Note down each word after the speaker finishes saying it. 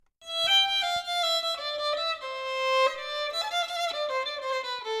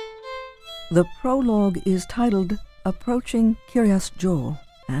The prologue is titled Approaching Kiryas Joel,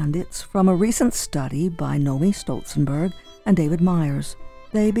 and it's from a recent study by Nomi Stolzenberg and David Myers.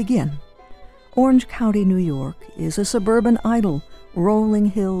 They begin. Orange County, New York is a suburban idyll, rolling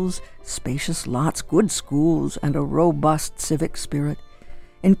hills, spacious lots, good schools, and a robust civic spirit.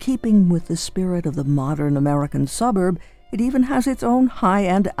 In keeping with the spirit of the modern American suburb, it even has its own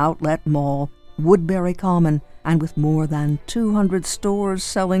high-end outlet mall, Woodbury Common, and with more than 200 stores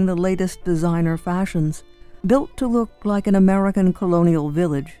selling the latest designer fashions. Built to look like an American colonial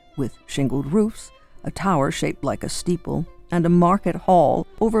village, with shingled roofs, a tower shaped like a steeple, and a market hall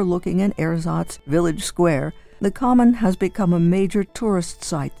overlooking an ersatz village square, the Common has become a major tourist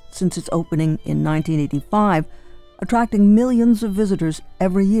site since its opening in 1985, attracting millions of visitors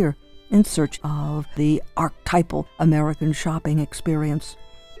every year in search of the archetypal American shopping experience.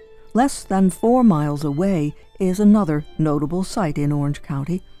 Less than 4 miles away is another notable site in Orange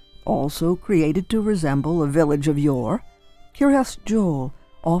County, also created to resemble a village of yore, Kiryas Joel,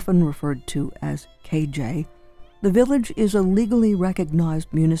 often referred to as KJ. The village is a legally recognized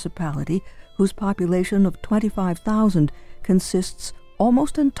municipality whose population of 25,000 consists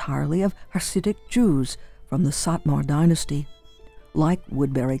almost entirely of Hasidic Jews from the Satmar dynasty. Like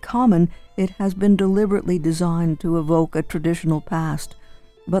Woodbury Common, it has been deliberately designed to evoke a traditional past,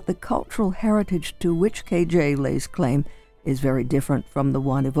 but the cultural heritage to which KJ lays claim is very different from the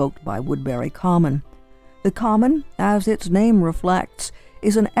one evoked by Woodbury Common. The Common, as its name reflects,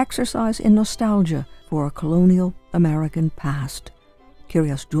 is an exercise in nostalgia for a colonial American past.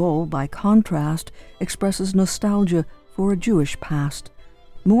 Kiryas Joel, by contrast, expresses nostalgia for a Jewish past.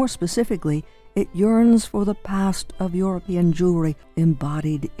 More specifically, it yearns for the past of European Jewry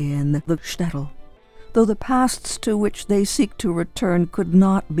embodied in the shtetl, though the pasts to which they seek to return could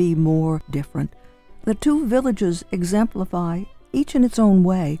not be more different. The two villages exemplify, each in its own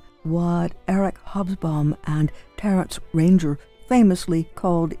way, what Eric Hobsbawm and Terence Ranger famously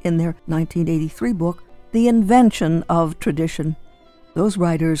called in their 1983 book, The Invention of Tradition. Those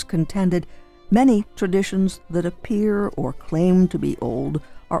writers contended many traditions that appear or claim to be old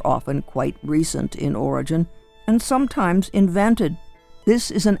are often quite recent in origin, and sometimes invented.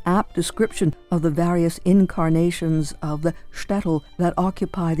 This is an apt description of the various incarnations of the shtetl that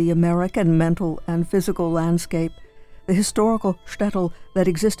occupy the American mental and physical landscape. The historical shtetl that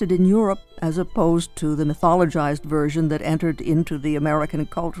existed in Europe, as opposed to the mythologized version that entered into the American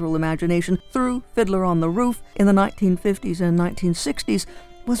cultural imagination through Fiddler on the Roof in the 1950s and 1960s,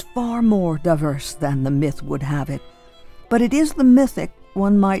 was far more diverse than the myth would have it. But it is the mythic,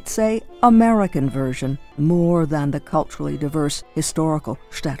 one might say, American version, more than the culturally diverse historical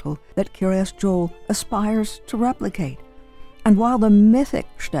shtetl that Kiryas Joel aspires to replicate. And while the mythic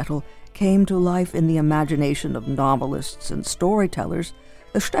shtetl came to life in the imagination of novelists and storytellers,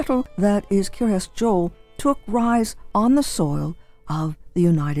 the shtetl that is Kiryas Joel took rise on the soil of the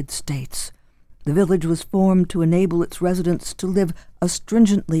United States. The village was formed to enable its residents to live a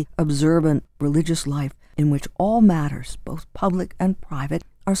stringently observant religious life in which all matters, both public and private,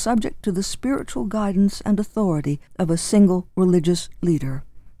 are subject to the spiritual guidance and authority of a single religious leader,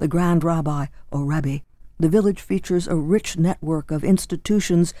 the Grand Rabbi or Rebbe. The village features a rich network of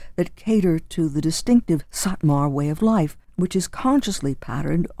institutions that cater to the distinctive Satmar way of life, which is consciously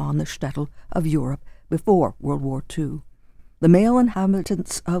patterned on the shtetl of Europe before World War II. The male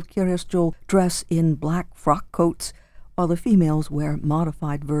inhabitants of Kiryas Joel dress in black frock coats, while the females wear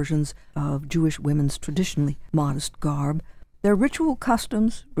modified versions of Jewish women's traditionally modest garb. Their ritual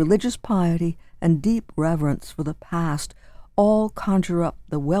customs, religious piety, and deep reverence for the past all conjure up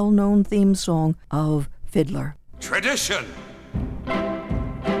the well-known theme song of Fiddler. Tradition!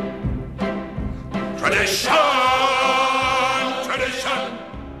 Tradition! Tradition!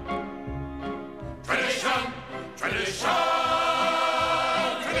 Tradition! Tradition!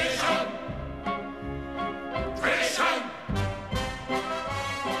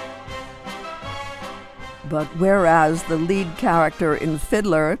 But whereas the lead character in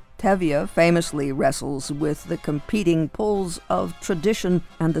Fiddler, Tevye, famously wrestles with the competing pulls of tradition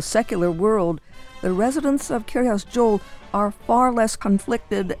and the secular world, the residents of Kiryas Joel are far less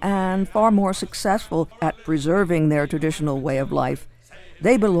conflicted and far more successful at preserving their traditional way of life.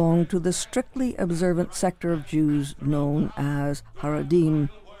 They belong to the strictly observant sector of Jews known as Haredim,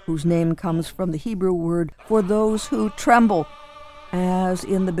 whose name comes from the Hebrew word for those who tremble, as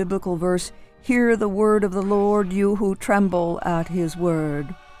in the biblical verse, "Hear the word of the Lord, you who tremble at his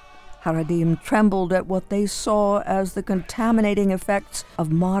word." Haredim trembled at what they saw as the contaminating effects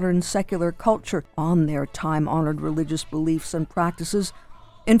of modern secular culture on their time-honored religious beliefs and practices.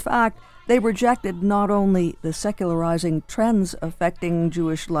 In fact, they rejected not only the secularizing trends affecting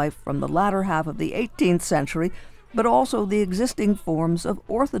Jewish life from the latter half of the 18th century, but also the existing forms of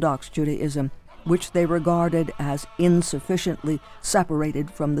Orthodox Judaism, which they regarded as insufficiently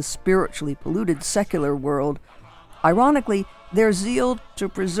separated from the spiritually polluted secular world. Ironically, their zeal to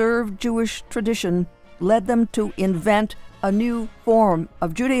preserve Jewish tradition led them to invent a new form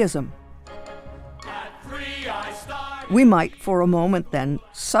of Judaism. We might, for a moment then,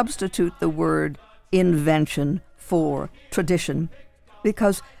 substitute the word invention for tradition,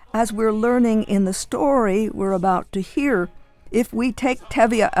 because as we're learning in the story we're about to hear, if we take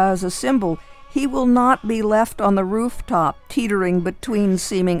Tevye as a symbol, he will not be left on the rooftop teetering between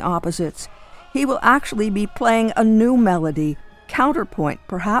seeming opposites. He will actually be playing a new melody, counterpoint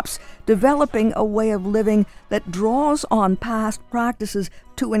perhaps, developing a way of living that draws on past practices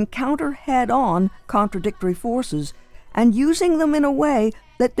to encounter head-on contradictory forces, and using them in a way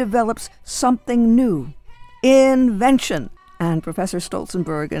that develops something new. Invention. And Professor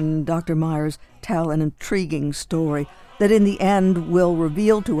Stolzenberg and Dr. Myers tell an intriguing story that in the end will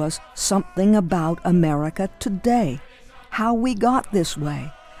reveal to us something about America today, how we got this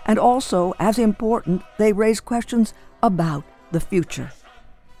way, and also, as important, they raise questions about the future.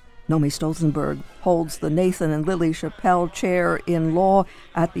 Nomi Stolzenberg holds the Nathan and Lily Chappell Chair in Law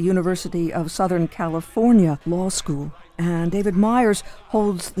at the University of Southern California Law School, and David Myers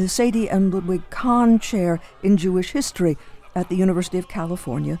holds the Sadie and Ludwig Kahn Chair in Jewish History at the University of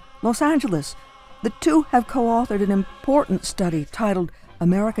California, Los Angeles. The two have co-authored an important study titled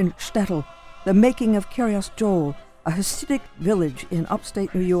American Shtetl, The Making of Kiryas Joel, a Hasidic village in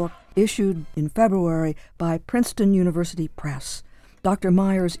upstate New York, issued in February by Princeton University Press. Dr.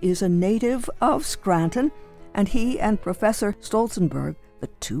 Myers is a native of Scranton, and he and Professor Stolzenberg, the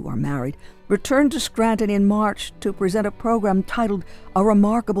two are married, returned to Scranton in March to present a program titled A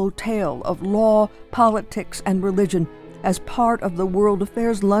Remarkable Tale of Law, Politics, and Religion as part of the World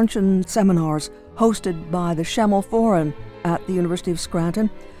Affairs Luncheon seminars hosted by the Schemmel Forum at the University of Scranton.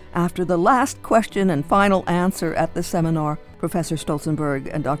 After the last question and final answer at the seminar, Professor Stolzenberg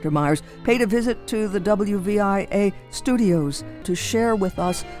and Dr. Myers paid a visit to the WVIA studios to share with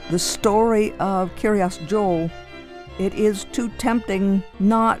us the story of Kiryas Joel. It is too tempting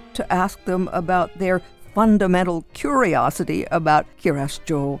not to ask them about their fundamental curiosity about Kiryas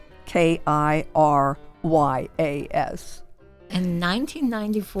Joel, Kiryas. In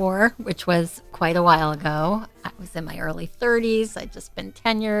 1994, which was quite a while ago, I was in my early 30s. I'd just been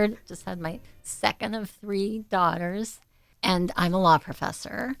tenured, just had my second of 3 daughters, and I'm a law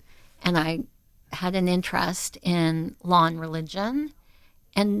professor. And I had an interest in law and religion,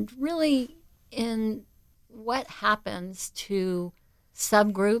 and really in what happens to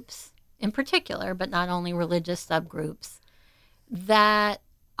subgroups in particular, but not only religious subgroups, that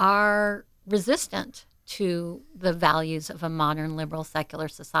are resistant to the values of a modern liberal secular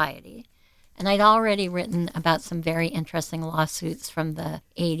society. And I'd already written about some very interesting lawsuits from the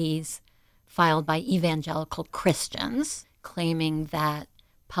 80s filed by evangelical Christians claiming that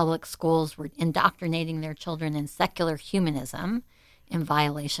public schools were indoctrinating their children in secular humanism in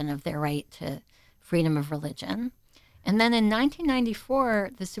violation of their right to freedom of religion. And then in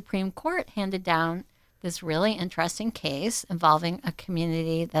 1994, the Supreme Court handed down this really interesting case involving a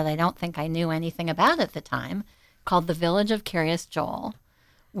community that I don't think I knew anything about at the time, called the Village of Kiryas Joel,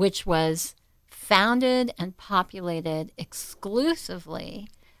 which was founded and populated exclusively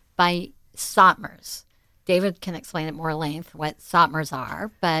by Satmars. David can explain at more length what Satmars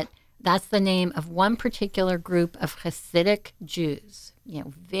are, but that's the name of one particular group of Hasidic Jews,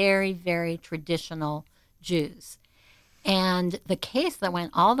 very, very traditional Jews. And the case that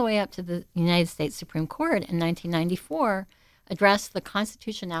went all the way up to the United States Supreme Court in 1994 addressed the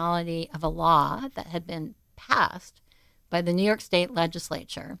constitutionality of a law that had been passed by the New York State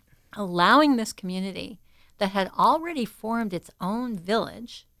legislature, allowing this community that had already formed its own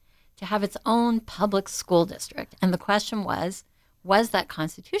village to have its own public school district. And the question was that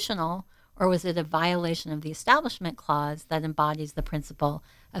constitutional, or was it a violation of the Establishment Clause that embodies the principle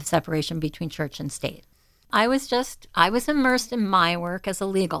of separation between church and state? I was immersed in my work as a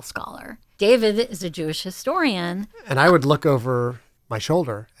legal scholar. David is a Jewish historian. And I would look over my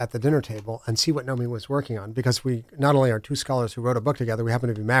shoulder at the dinner table and see what Nomi was working on, because we not only are 2 scholars who wrote a book together, we happen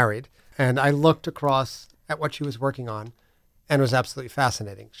to be married. And I looked across at what she was working on, and it was absolutely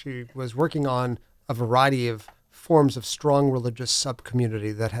fascinating. She was working on a variety of forms of strong religious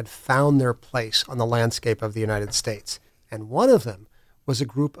subcommunity that had found their place on the landscape of the United States. And one of them was a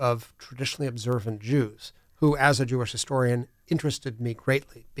group of traditionally observant Jews who, as a Jewish historian, interested me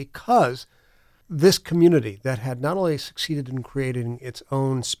greatly because this community that had not only succeeded in creating its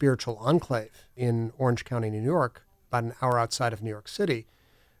own spiritual enclave in Orange County, New York, about an hour outside of New York City,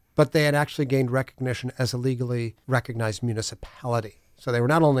 but they had actually gained recognition as a legally recognized municipality. So they were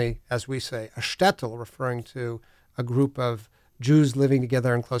not only, as we say, a shtetl, referring to a group of Jews living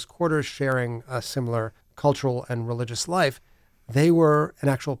together in close quarters, sharing a similar cultural and religious life, they were an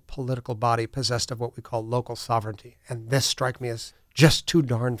actual political body possessed of what we call local sovereignty. And this struck me as just too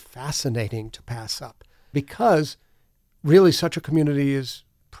darn fascinating to pass up, because really such a community is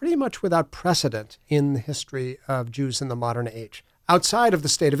pretty much without precedent in the history of Jews in the modern age, outside of the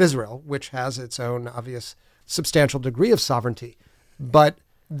state of Israel, which has its own obvious substantial degree of sovereignty. But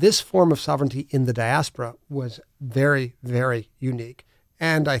this form of sovereignty in the diaspora was very, very unique,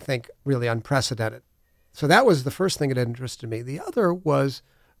 and I think really unprecedented. So that was the first thing that interested me. The other was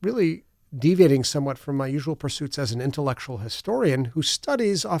really deviating somewhat from my usual pursuits as an intellectual historian who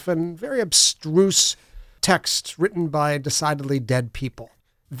studies often very abstruse texts written by decidedly dead people.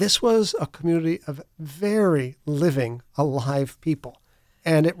 This was a community of very living, alive people.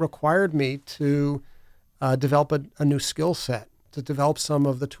 And it required me to develop a new skill set, to develop some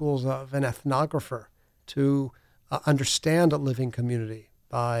of the tools of an ethnographer, to understand a living community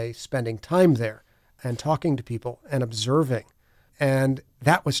by spending time there and talking to people and observing. And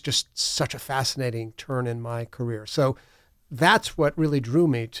that was just such a fascinating turn in my career. So that's what really drew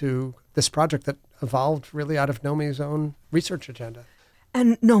me to this project that evolved really out of Nomi's own research agenda.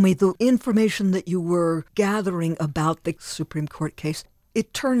 And Nomi, the information that you were gathering about the Supreme Court case,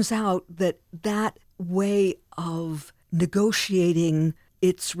 it turns out that that way of negotiating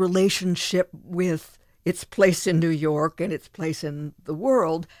its relationship with its place in New York and its place in the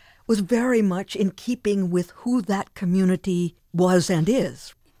world was very much in keeping with who that community was and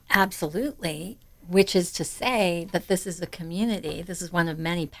is. Absolutely, which is to say that this is a community, this is one of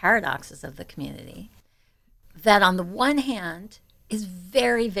many paradoxes of the community, that on the one hand is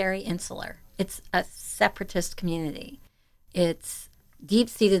very, very insular. It's a separatist community. Its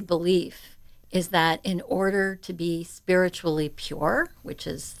deep-seated belief is that in order to be spiritually pure, which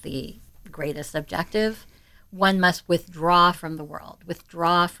is the greatest objective, one must withdraw from the world,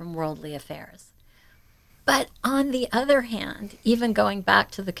 withdraw from worldly affairs. But on the other hand, even going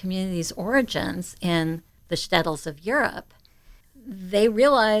back to the community's origins in the shtetls of Europe, they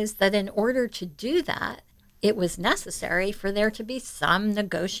realized that in order to do that, it was necessary for there to be some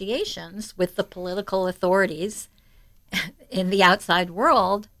negotiations with the political authorities in the outside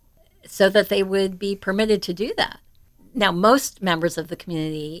world so that they would be permitted to do that. Now, most members of the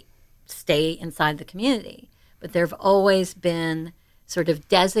community stay inside the community, but there have always been sort of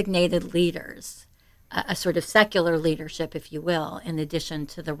designated leaders, a sort of secular leadership, if you will, in addition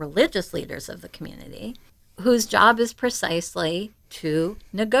to the religious leaders of the community, whose job is precisely to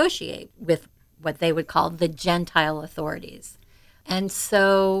negotiate with what they would call the Gentile authorities. And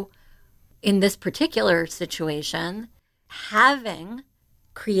so in this particular situation, having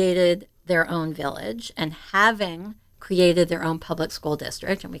created their own village and having created their own public school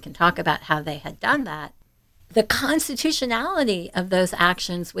district, and we can talk about how they had done that, the constitutionality of those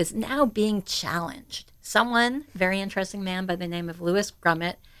actions was now being challenged. Someone, very interesting man by the name of Louis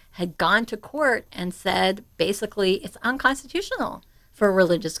Grummett, had gone to court and said, basically, it's unconstitutional for a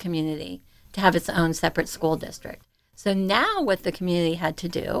religious community to have its own separate school district. So now what the community had to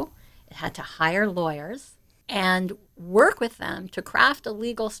do, it had to hire lawyers and work with them to craft a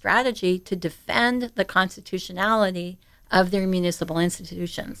legal strategy to defend the constitutionality of their municipal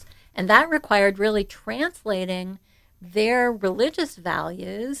institutions. And that required really translating their religious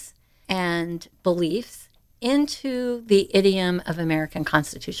values and beliefs into the idiom of American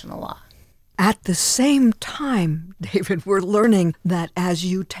constitutional law. At the same time, David, we're learning that as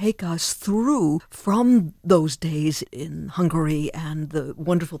you take us through from those days in Hungary and the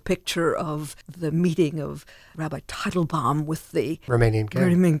wonderful picture of the meeting of Rabbi Teitelbaum with the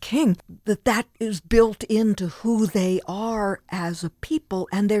Romanian king, that is built into who they are as a people,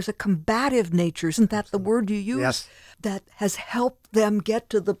 and there's a combative nature, isn't that the word you use? Yes. That has helped them get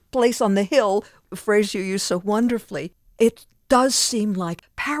to the place on the hill, a phrase you use so wonderfully. It does seem like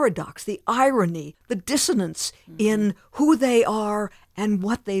paradox, the irony, the dissonance in who they are and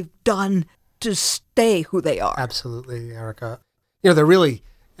what they've done to stay who they are. Absolutely, Erica. There are really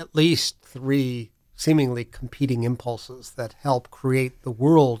at least three seemingly competing impulses that help create the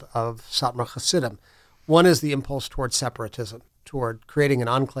world of Satmar Hasidim. One is the impulse toward separatism, toward creating an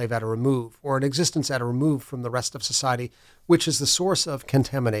enclave at a remove, or an existence at a remove from the rest of society, which is the source of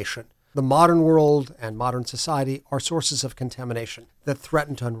contamination. The modern world and modern society are sources of contamination that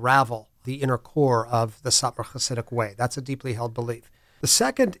threaten to unravel the inner core of the Satmar Hasidic way. That's a deeply held belief. The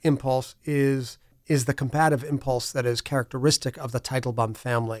second impulse is the combative impulse that is characteristic of the Teitelbaum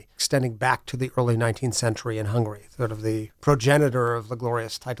family, extending back to the early 19th century in Hungary. Sort of the progenitor of the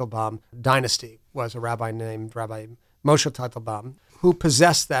glorious Teitelbaum dynasty was a rabbi named Rabbi Moshe Teitelbaum, who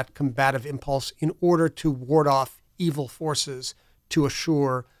possessed that combative impulse in order to ward off evil forces to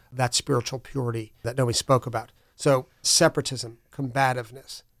assure that spiritual purity that Nomi spoke about. So separatism,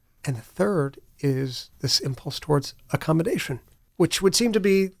 combativeness. And the third is this impulse towards accommodation, which would seem to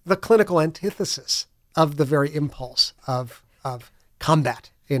be the clinical antithesis of the very impulse of combat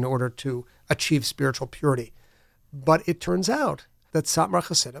in order to achieve spiritual purity. But it turns out that Satmar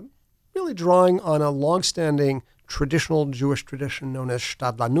Hasidim, really drawing on a longstanding traditional Jewish tradition known as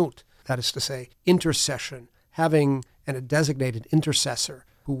shtadlanut, that is to say, intercession, having a designated intercessor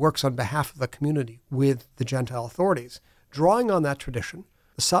who works on behalf of the community with the Gentile authorities. Drawing on that tradition,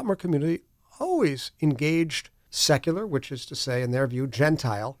 the Satmar community always engaged secular, which is to say, in their view,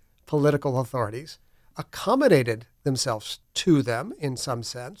 Gentile political authorities, accommodated themselves to them in some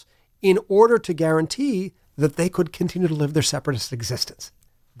sense in order to guarantee that they could continue to live their separatist existence.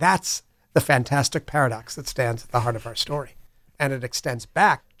 That's the fantastic paradox that stands at the heart of our story. And it extends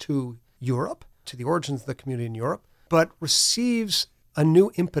back to Europe, to the origins of the community in Europe, but receives a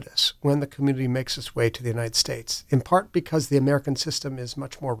new impetus when the community makes its way to the United States, in part because the American system is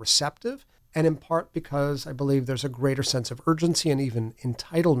much more receptive, and in part because I believe there's a greater sense of urgency and even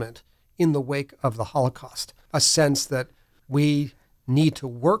entitlement in the wake of the Holocaust, a sense that we need to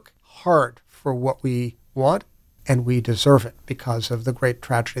work hard for what we want, and we deserve it because of the great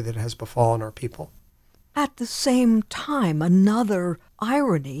tragedy that has befallen our people. At the same time, another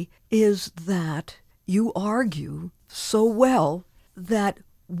irony is that you argue so well that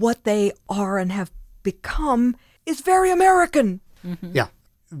what they are and have become is very American. Mm-hmm. Yeah.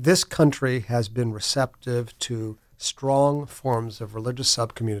 This country has been receptive to strong forms of religious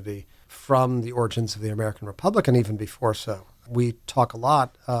subcommunity from the origins of the American Republic and even before so. We talk a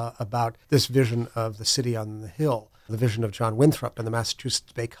lot about this vision of the city on the hill, the vision of John Winthrop and the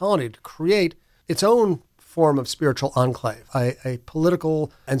Massachusetts Bay Colony to create its own form of spiritual enclave, a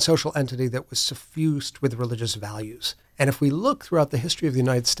political and social entity that was suffused with religious values. And if we look throughout the history of the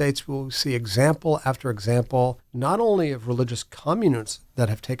United States, we'll see example after example, not only of religious communes that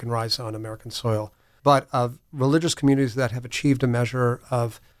have taken rise on American soil, but of religious communities that have achieved a measure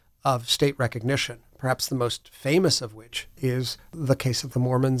of state recognition, perhaps the most famous of which is the case of the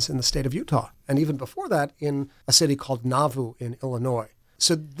Mormons in the state of Utah, and even before that in a city called Nauvoo in Illinois.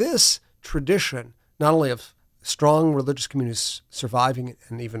 So this tradition, not only of strong religious communities surviving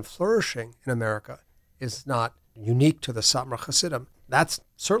and even flourishing in America, is not unique to the Satmar Hasidim. That's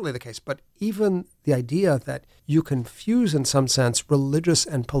certainly the case. But even the idea that you can fuse, in some sense, religious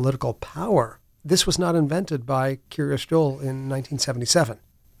and political power, this was not invented by Kiryas Joel in 1977.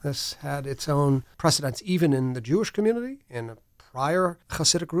 This had its own precedents even in the Jewish community, in a prior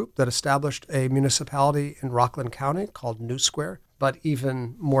Hasidic group that established a municipality in Rockland County called New Square, but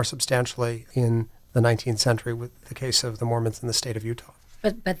even more substantially in the 19th century with the case of the Mormons in the state of Utah.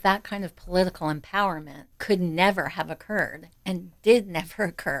 But that kind of political empowerment could never have occurred and did never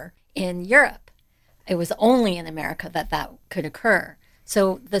occur in Europe. It was only in America that could occur.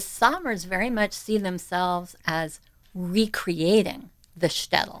 So the Satmars very much see themselves as recreating the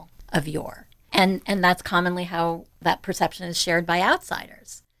shtetl of yore. And that's commonly how that perception is shared by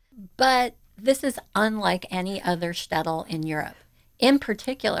outsiders. But this is unlike any other shtetl in Europe. In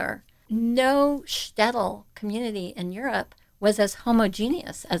particular, no shtetl community in Europe was as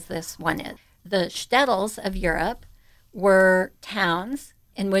homogeneous as this one is. The shtetls of Europe were towns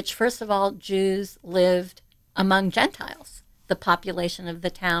in which, first of all, Jews lived among Gentiles. The population of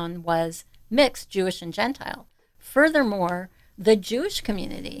the town was mixed, Jewish and Gentile. Furthermore, the Jewish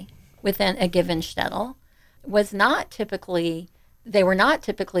community within a given shtetl was not typically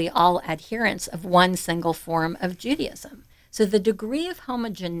all adherents of one single form of Judaism. So the degree of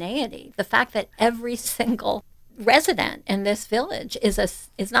homogeneity, the fact that every single resident in this village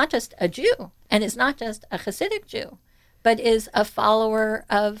is not just a Jew and is not just a Hasidic Jew, but is a follower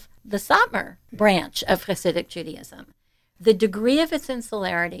of the Satmar branch of Hasidic Judaism. The degree of its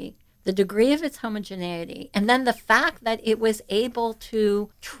insularity, the degree of its homogeneity, and then the fact that it was able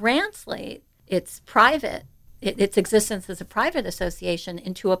to translate its existence as a private association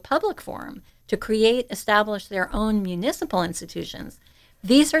into a public forum to establish their own municipal institutions.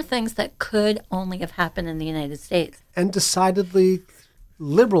 These are things that could only have happened in the United States. And decidedly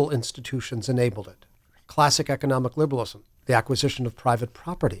liberal institutions enabled it. Classic economic liberalism, the acquisition of private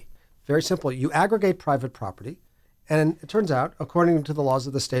property. Very simple. You aggregate private property, and it turns out, according to the laws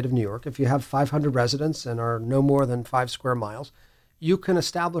of the state of New York, if you have 500 residents and are no more than 5 square miles, you can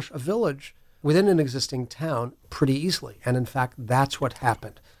establish a village within an existing town pretty easily. And in fact, that's what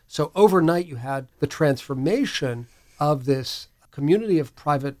happened. So overnight, you had the transformation of this community of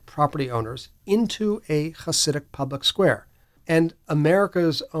private property owners into a Hasidic public square. And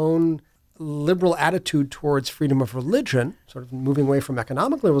America's own liberal attitude towards freedom of religion, sort of moving away from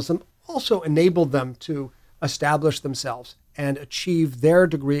economic liberalism, also enabled them to establish themselves and achieve their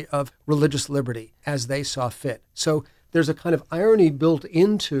degree of religious liberty as they saw fit. So there's a kind of irony built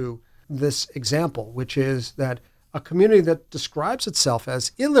into this example, which is that a community that describes itself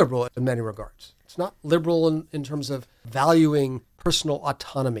as illiberal in many regards. It's not liberal in terms of valuing personal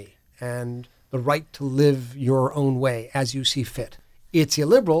autonomy and the right to live your own way as you see fit. It's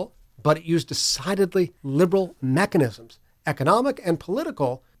illiberal, but it used decidedly liberal mechanisms, economic and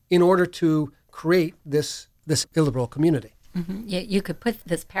political, in order to create this illiberal community. Mm-hmm. You could put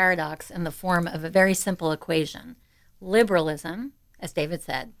this paradox in the form of a very simple equation. Liberalism, as David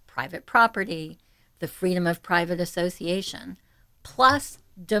said, private property, the freedom of private association, plus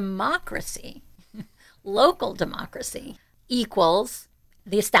democracy, local democracy, equals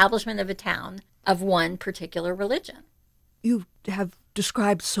the establishment of a town of one particular religion. You have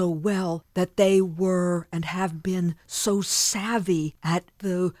described so well that they were and have been so savvy at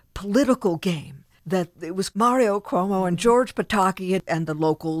the political game that it was Mario Cuomo and George Pataki and the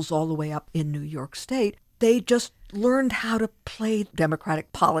locals all the way up in New York State. They just learned how to play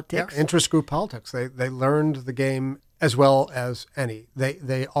democratic politics. Yeah, interest group politics. They learned the game as well as any.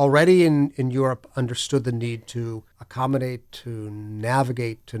 They already in Europe understood the need to accommodate, to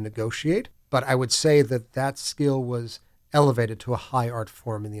navigate, to negotiate. But I would say that skill was elevated to a high art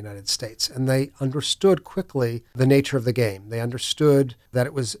form in the United States. And they understood quickly the nature of the game. They understood that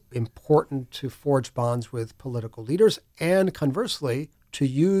it was important to forge bonds with political leaders and conversely to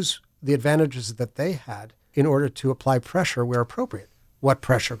use the advantages that they had in order to apply pressure where appropriate. What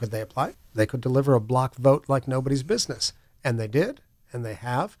pressure could they apply? They could deliver a block vote like nobody's business. And they did, and they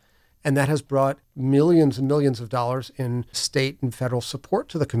have. And that has brought millions and millions of dollars in state and federal support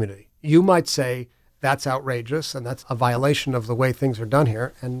to the community. You might say, that's outrageous and that's a violation of the way things are done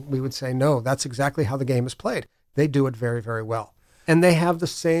here. And we would say, no, that's exactly how the game is played. They do it very, very well. And they have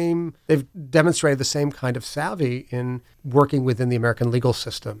they've demonstrated the same kind of savvy in working within the American legal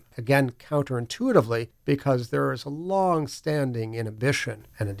system. Again, counterintuitively, because there is a long-standing inhibition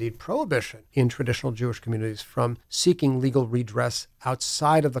and indeed prohibition in traditional Jewish communities from seeking legal redress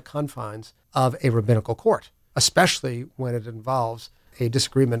outside of the confines of a rabbinical court, especially when it involves a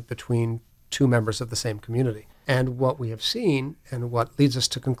disagreement between two members of the same community. And what we have seen, and what leads us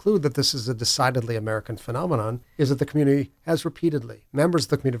to conclude that this is a decidedly American phenomenon, is that the community has members of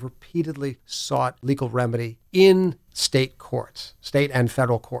the community have repeatedly sought legal remedy in state courts, state and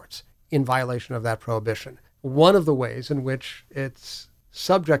federal courts, in violation of that prohibition. One of the ways in which it's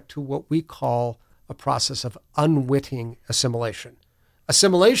subject to what we call a process of unwitting assimilation.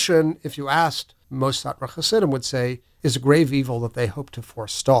 Assimilation, if you asked most Satmar Hasidim, would say, is a grave evil that they hope to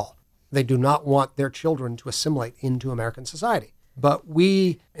forestall. They do not want their children to assimilate into American society. But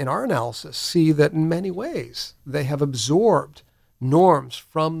we, in our analysis, see that in many ways they have absorbed norms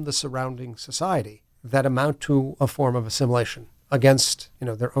from the surrounding society that amount to a form of assimilation against,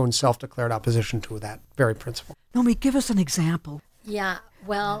 their own self-declared opposition to that very principle. Naomi, give us an example. Yeah,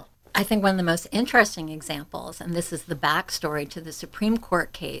 well, I think one of the most interesting examples, and this is the backstory to the Supreme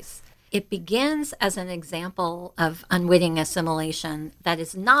Court case, it begins as an example of unwitting assimilation that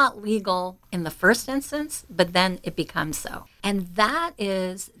is not legal in the first instance, but then it becomes so. And that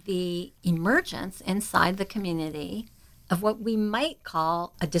is the emergence inside the community of what we might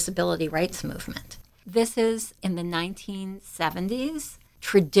call a disability rights movement. This is in the 1970s.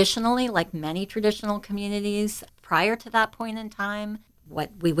 Traditionally, like many traditional communities, prior to that point in time,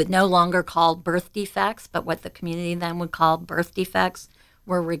 what we would no longer call birth defects, but what the community then would call birth defects,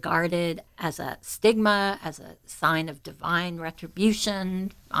 were regarded as a stigma, as a sign of divine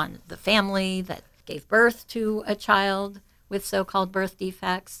retribution on the family that gave birth to a child with so-called birth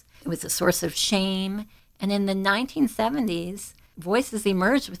defects. It was a source of shame. And in the 1970s, voices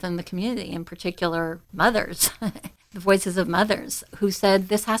emerged within the community, in particular mothers, the voices of mothers who said,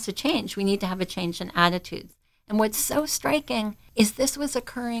 this has to change. We need to have a change in attitudes. And what's so striking is this was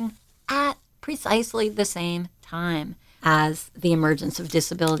occurring at precisely the same time as the emergence of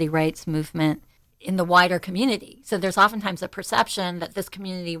disability rights movement in the wider community. So there's oftentimes a perception that this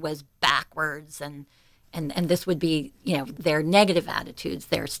community was backwards and this would be, their negative attitudes,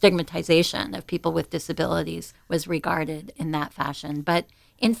 their stigmatization of people with disabilities was regarded in that fashion. But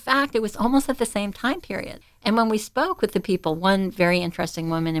in fact, it was almost at the same time period. And when we spoke with the people, one very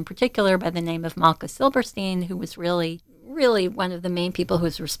interesting woman in particular by the name of Malka Silberstein, who was really really one of the main people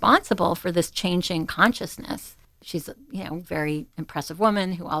who's responsible for this changing consciousness. She's a very impressive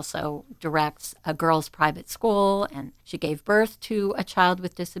woman who also directs a girls' private school, and she gave birth to a child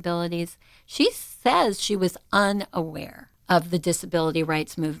with disabilities. She says she was unaware of the disability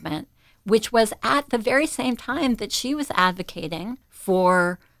rights movement, which was at the very same time that she was advocating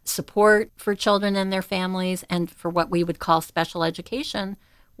for support for children and their families and for what we would call special education.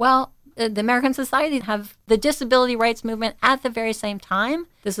 Well, the American Society have the disability rights movement at the very same time.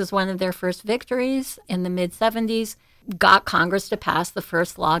 This is one of their first victories in the mid-'70s, got Congress to pass the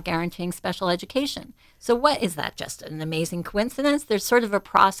first law guaranteeing special education. So what is that? Just an amazing coincidence? There's sort of a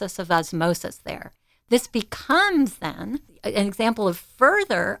process of osmosis there. This becomes then an example of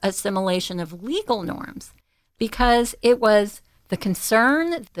further assimilation of legal norms, because it was the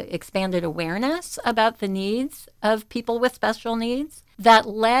concern, the expanded awareness about the needs of people with special needs that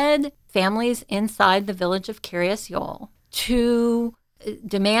led families inside the village of Kiryas Yol to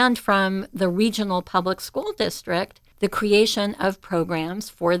demand from the regional public school district the creation of programs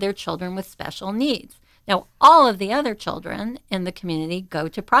for their children with special needs. Now, all of the other children in the community go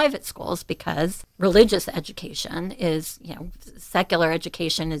to private schools because religious education is, secular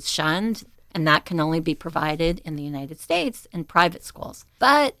education is shunned, and that can only be provided in the United States in private schools.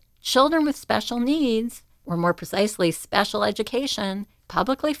 But children with special needs, or more precisely, special education,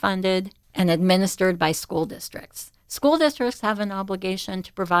 publicly funded and administered by school districts. School districts have an obligation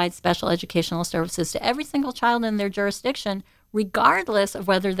to provide special educational services to every single child in their jurisdiction, regardless of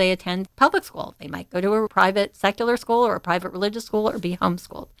whether they attend public school. They might go to a private secular school or a private religious school or be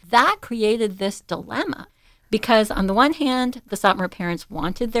homeschooled. That created this dilemma because on the one hand, the Satmar parents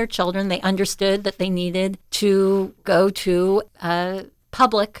wanted their children. They understood that they needed to go to a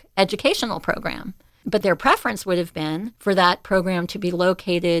public educational program. But their preference would have been for that program to be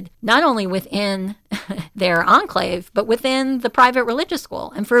located not only within their enclave, but within the private religious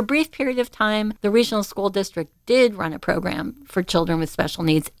school. And for a brief period of time, the regional school district did run a program for children with special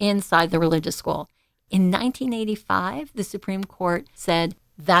needs inside the religious school. In 1985, the Supreme Court said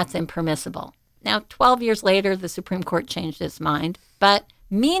that's impermissible. Now, 12 years later, the Supreme Court changed its mind. But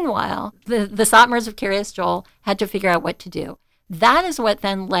meanwhile, the Satmars of Kiryas Joel had to figure out what to do. That is what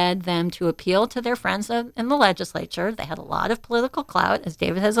then led them to appeal to their friends in the legislature. They had a lot of political clout, as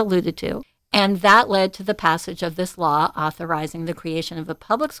David has alluded to, and that led to the passage of this law authorizing the creation of a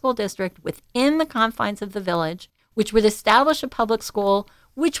public school district within the confines of the village, which would establish a public school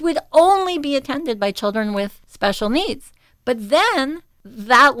which would only be attended by children with special needs. But then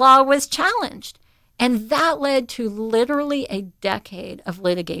that law was challenged. And that led to literally a decade of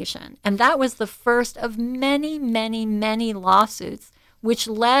litigation. And that was the first of many, many, many lawsuits, which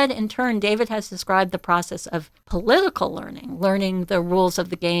led in turn, David has described the process of political learning the rules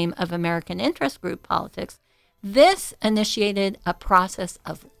of the game of American interest group politics. This initiated a process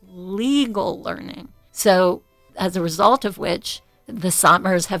of legal learning. So as a result of which, the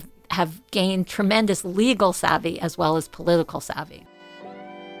Satmars have gained tremendous legal savvy as well as political savvy.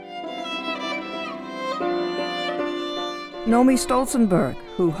 Nomi Stolzenberg,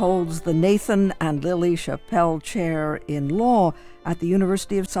 who holds the Nathan and Lily Chappell Chair in Law at the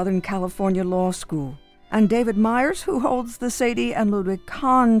University of Southern California Law School, and David Myers, who holds the Sadie and Ludwig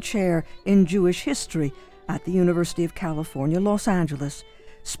Kahn Chair in Jewish History at the University of California, Los Angeles,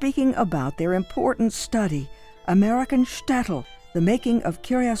 speaking about their important study, American Shtetl, the Making of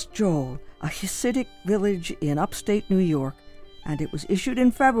Kiryas Joel, a Hasidic village in upstate New York, and it was issued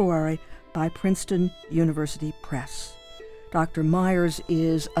in February by Princeton University Press. Dr. Myers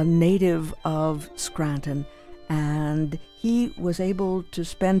is a native of Scranton, and he was able to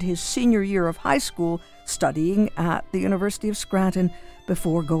spend his senior year of high school studying at the University of Scranton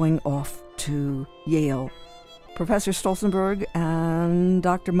before going off to Yale. Professor Stolzenberg and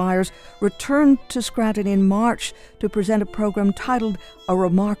Dr. Myers returned to Scranton in March to present a program titled A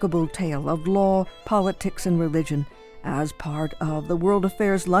Remarkable Tale of Law, Politics, and Religion as part of the World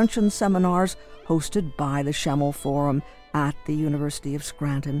Affairs Luncheon Seminars hosted by the Schemmel Forum at the University of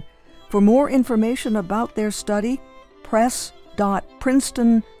Scranton. For more information about their study,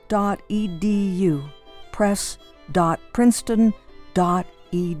 press.princeton.edu,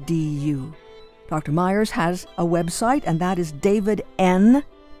 press.princeton.edu. Dr. Myers has a website, and that is David N.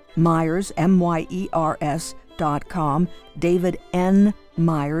 Myers, MYERS.com,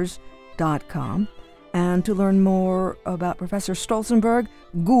 davidnmyers.com. And to learn more about Professor Stolzenberg,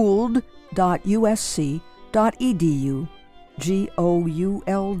 gould.usc.edu,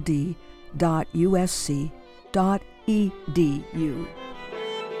 gould.usc.edu.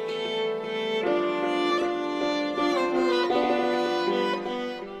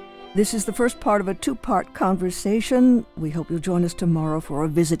 This is the first part of a two-part conversation. We hope you'll join us tomorrow for a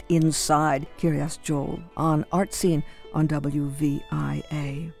visit inside Kiryas Joel on Art Scene on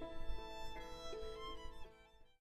WVIA.